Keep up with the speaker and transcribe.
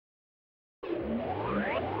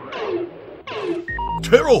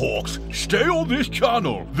Terrahawks, stay on this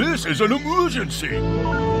channel. This is an emergency.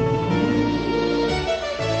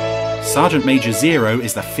 Sergeant Major Zero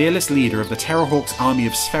is the fearless leader of the Terrahawks' army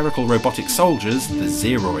of spherical robotic soldiers, the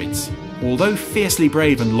Zeroids. Although fiercely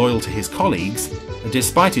brave and loyal to his colleagues,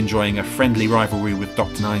 despite enjoying a friendly rivalry with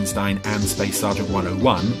Dr. Einstein and Space Sergeant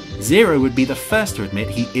 101, Zero would be the first to admit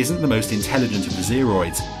he isn't the most intelligent of the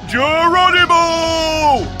Zeroids.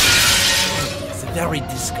 Geronimo! It's very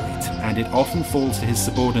discreet. And it often falls to his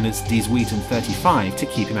subordinates Deesweet and 35 to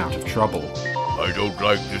keep him out of trouble. I don't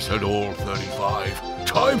like this at all, 35.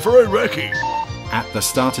 Time for a recce! At the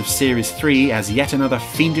start of Series 3, as yet another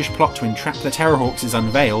fiendish plot to entrap the Terrahawks is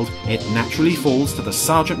unveiled, it naturally falls to the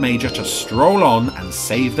Sergeant Major to stroll on and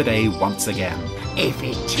save the day once again. If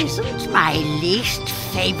it isn't my least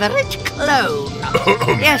favourite clone.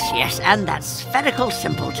 Yes, and that spherical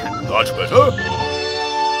simpleton. That's better.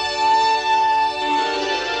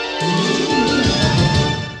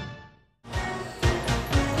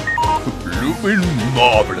 Blooming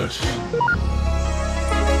marvellous.